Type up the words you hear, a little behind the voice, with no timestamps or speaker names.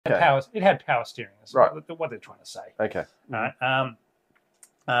It had power steering. Is Right. what they're trying to say. Okay. Right.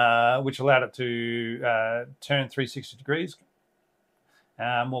 Which allowed it to turn 360 degrees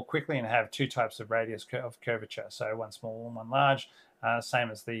more quickly and have two types of radius of curvature. So one small and one large,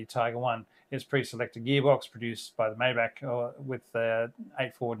 same as the Tiger I. It's pre-selected gearbox produced by the Maybach with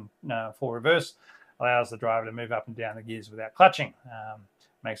 8 forward and 4 reverse. Allows the driver to move up and down the gears without clutching.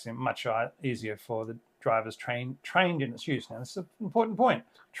 Makes it much easier for the drivers trained in its use. Now, this is an important point.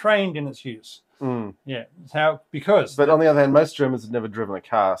 Trained in its use. Yeah. But on the other hand, most Germans have never driven a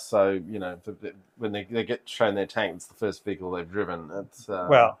car, so you know when they get shown their tank, it's the first vehicle they've driven. It's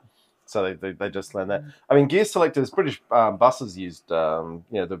so they just learn that. I mean, gear selectors. British buses used, you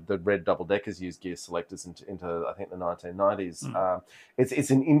know, the red double deckers used gear selectors into I think the 1990s. It's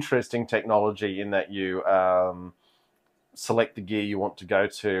an interesting technology in that you select the gear you want to go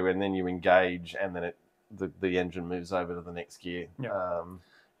to, and then you engage, and then the engine moves over to the next gear. Yeah.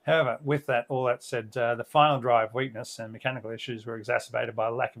 However, with all that said, the final drive weakness and mechanical issues were exacerbated by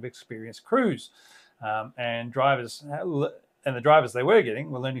a lack of experienced crews, and the drivers they were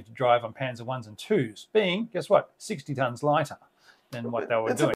getting were learning to drive on Panzer Is and IIs, being, guess what, 60 tons lighter than what they were doing.